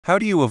How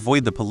do you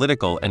avoid the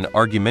political and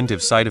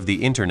argumentative side of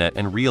the internet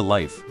and real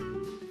life?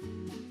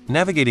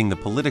 Navigating the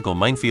political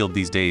minefield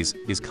these days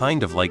is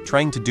kind of like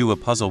trying to do a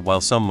puzzle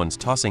while someone's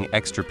tossing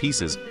extra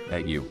pieces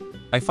at you.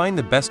 I find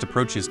the best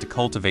approach is to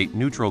cultivate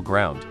neutral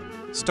ground.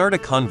 Start a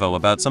convo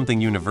about something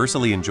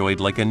universally enjoyed,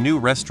 like a new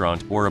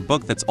restaurant or a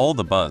book that's all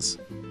the buzz.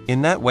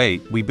 In that way,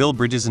 we build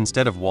bridges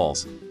instead of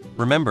walls.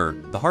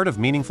 Remember, the heart of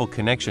meaningful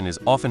connection is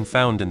often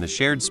found in the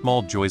shared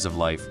small joys of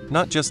life,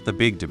 not just the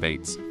big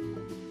debates.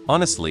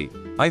 Honestly,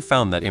 I've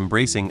found that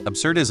embracing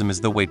absurdism is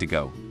the way to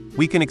go.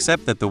 We can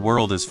accept that the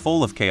world is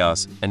full of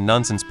chaos and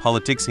nonsense,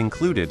 politics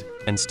included,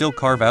 and still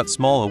carve out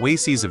small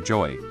oases of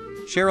joy.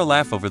 Share a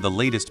laugh over the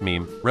latest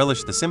meme,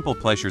 relish the simple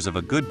pleasures of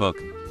a good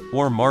book,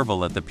 or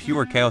marvel at the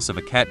pure chaos of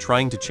a cat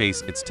trying to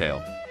chase its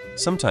tail.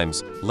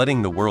 Sometimes,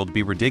 letting the world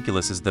be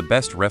ridiculous is the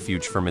best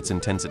refuge from its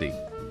intensity.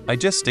 I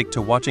just stick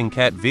to watching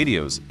cat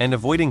videos and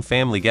avoiding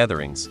family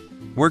gatherings.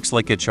 Works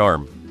like a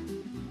charm.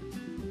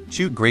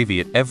 Shoot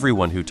gravy at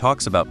everyone who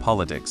talks about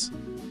politics.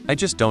 I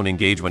just don't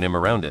engage when I'm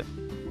around it.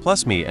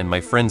 Plus, me and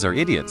my friends are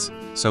idiots,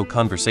 so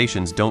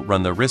conversations don't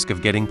run the risk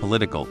of getting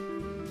political.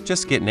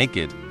 Just get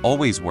naked,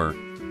 always were.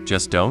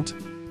 Just don't?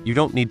 You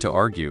don't need to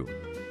argue.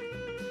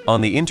 On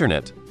the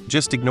internet,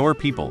 just ignore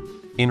people.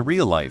 In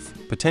real life,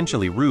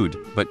 potentially rude,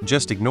 but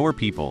just ignore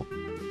people.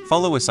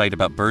 Follow a site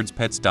about birds,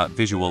 pets.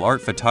 Visual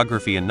art,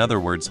 photography, in other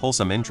words,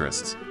 wholesome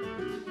interests.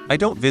 I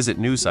don't visit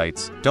news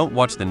sites, don't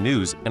watch the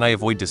news, and I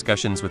avoid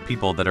discussions with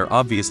people that are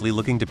obviously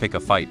looking to pick a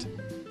fight.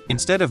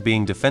 Instead of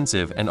being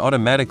defensive and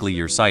automatically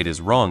your side is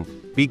wrong,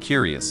 be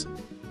curious.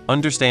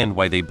 Understand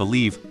why they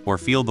believe or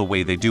feel the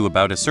way they do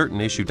about a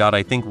certain issue.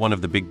 I think one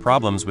of the big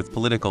problems with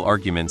political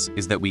arguments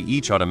is that we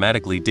each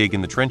automatically dig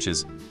in the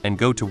trenches and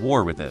go to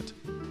war with it.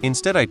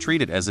 Instead, I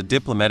treat it as a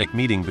diplomatic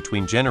meeting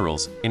between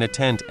generals in a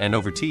tent and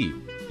over tea.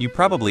 You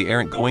probably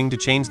aren't going to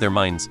change their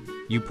minds,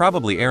 you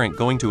probably aren't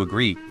going to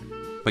agree,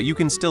 but you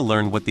can still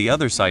learn what the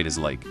other side is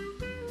like.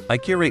 I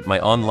curate my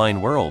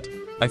online world.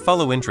 I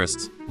follow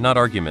interests, not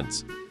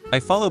arguments. I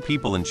follow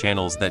people and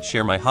channels that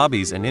share my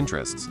hobbies and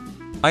interests.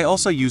 I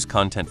also use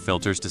content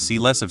filters to see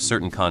less of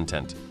certain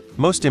content.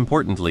 Most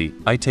importantly,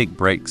 I take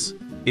breaks.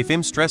 If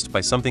I'm stressed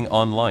by something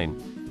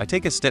online, I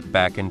take a step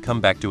back and come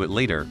back to it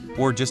later,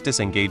 or just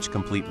disengage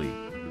completely.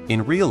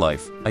 In real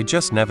life, I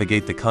just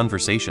navigate the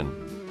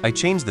conversation. I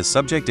change the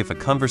subject if a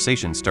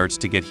conversation starts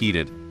to get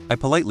heated. I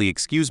politely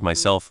excuse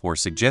myself or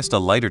suggest a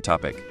lighter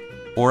topic.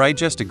 Or I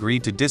just agree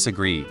to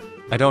disagree.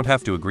 I don't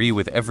have to agree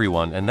with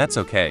everyone, and that's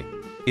okay.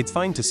 It's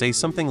fine to say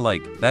something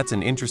like, "That's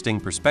an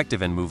interesting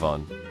perspective," and move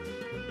on.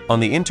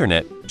 On the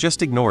internet,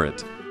 just ignore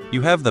it.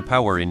 You have the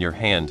power in your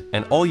hand,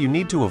 and all you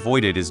need to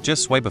avoid it is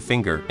just swipe a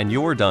finger and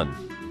you're done.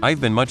 I've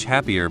been much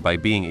happier by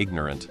being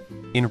ignorant.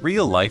 In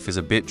real life is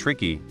a bit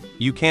tricky.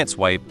 You can't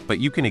swipe, but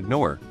you can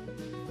ignore.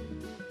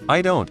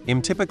 I don't.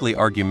 I'm typically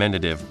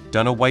argumentative,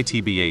 done a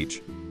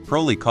YTBH.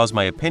 Probably cause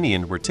my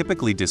opinion were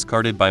typically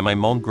discarded by my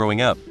mom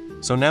growing up,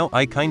 so now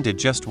I kinda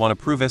just wanna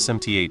prove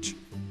SMTH.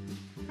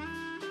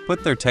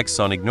 Put their texts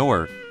on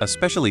ignore,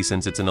 especially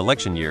since it's an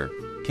election year.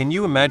 Can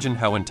you imagine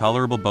how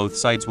intolerable both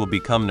sides will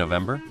become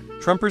November?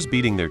 Trumpers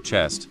beating their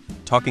chest,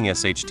 talking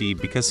SHT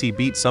because he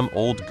beat some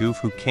old goof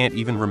who can't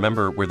even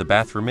remember where the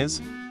bathroom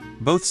is?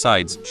 Both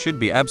sides should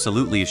be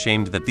absolutely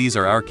ashamed that these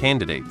are our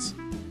candidates.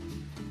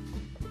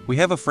 We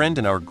have a friend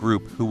in our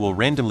group who will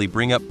randomly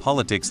bring up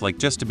politics, like,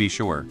 just to be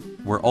sure,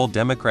 we're all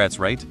Democrats,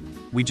 right?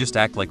 We just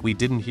act like we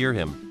didn't hear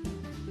him.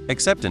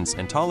 Acceptance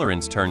and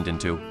tolerance turned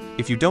into,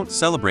 if you don't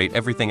celebrate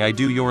everything I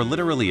do, you're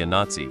literally a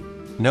Nazi.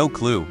 No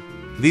clue.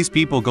 These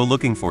people go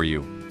looking for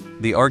you.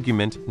 The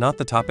argument, not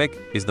the topic,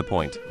 is the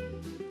point.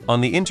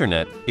 On the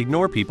internet,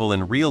 ignore people.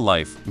 In real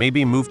life,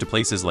 maybe move to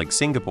places like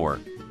Singapore.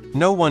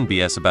 No one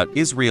BS about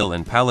Israel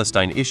and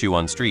Palestine issue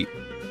on street.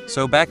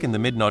 So back in the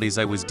mid-noughties,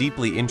 I was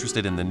deeply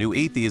interested in the new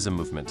atheism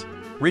movement.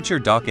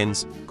 Richard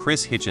Dawkins,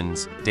 Chris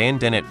Hitchens, Dan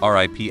Dennett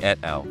RIP et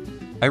al.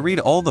 I read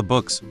all the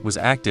books, was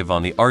active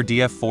on the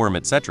RDF forum,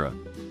 etc.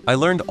 I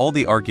learned all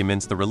the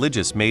arguments the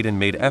religious made and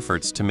made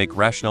efforts to make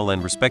rational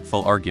and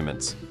respectful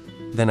arguments.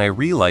 Then I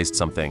realized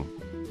something.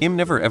 I'm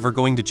never ever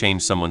going to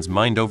change someone's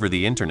mind over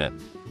the internet.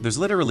 There's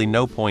literally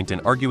no point in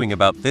arguing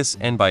about this,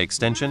 and by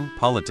extension,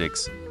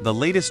 politics, the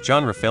latest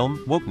genre, film,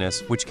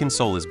 wokeness, which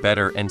console is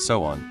better, and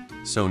so on.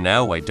 So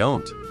now I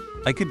don't.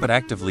 I could, but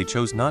actively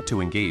chose not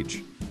to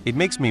engage. It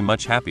makes me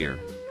much happier.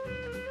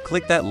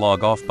 Click that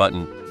log off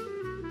button.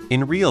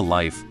 In real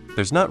life,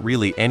 there's not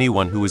really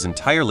anyone who is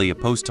entirely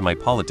opposed to my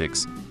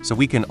politics, so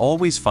we can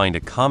always find a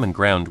common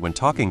ground when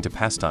talking to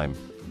pastime.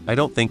 I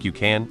don't think you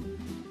can.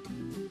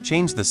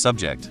 Change the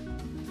subject.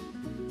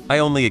 I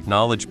only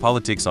acknowledge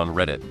politics on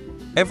Reddit.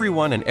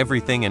 Everyone and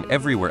everything and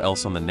everywhere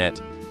else on the net,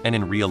 and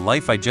in real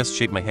life I just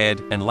shake my head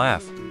and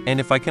laugh, and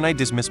if I can, I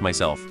dismiss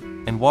myself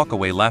and walk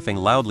away laughing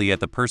loudly at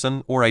the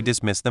person, or I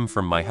dismiss them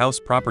from my house,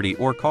 property,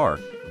 or car.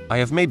 I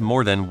have made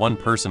more than one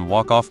person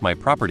walk off my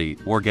property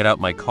or get out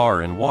my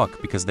car and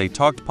walk because they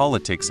talked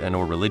politics and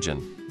or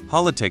religion.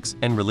 Politics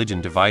and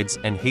religion divides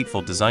and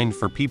hateful, designed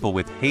for people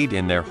with hate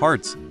in their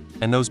hearts,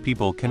 and those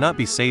people cannot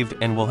be saved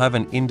and will have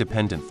an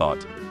independent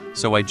thought.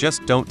 so I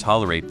just don't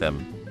tolerate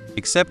them,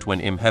 except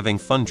when I'm having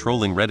fun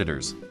trolling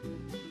Redditors.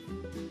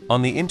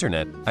 On the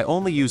internet, I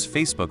only use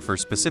Facebook for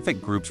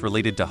specific groups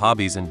related to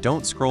hobbies and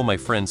don't scroll my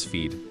friends'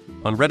 feed.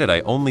 On Reddit I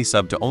only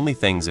sub to only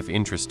things of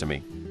interest to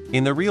me.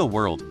 In the real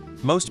world,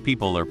 most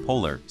people are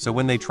polar, so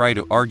when they try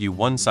to argue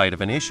one side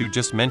of an issue,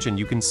 just mention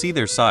you can see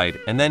their side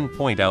and then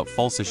point out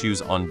false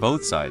issues on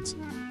both sides.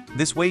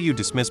 This way you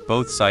dismiss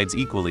both sides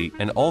equally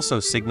and also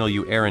signal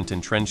you aren't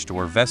entrenched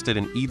or vested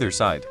in either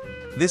side.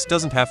 This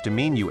doesn't have to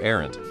mean you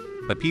aren't,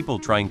 but people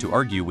trying to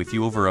argue with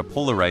you over a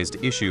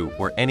polarized issue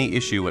or any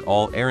issue at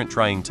all aren't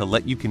trying to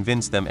let you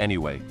convince them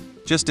anyway.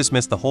 Just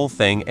dismiss the whole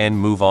thing and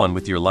move on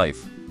with your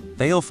life.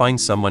 They'll find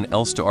someone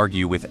else to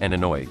argue with and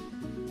annoy.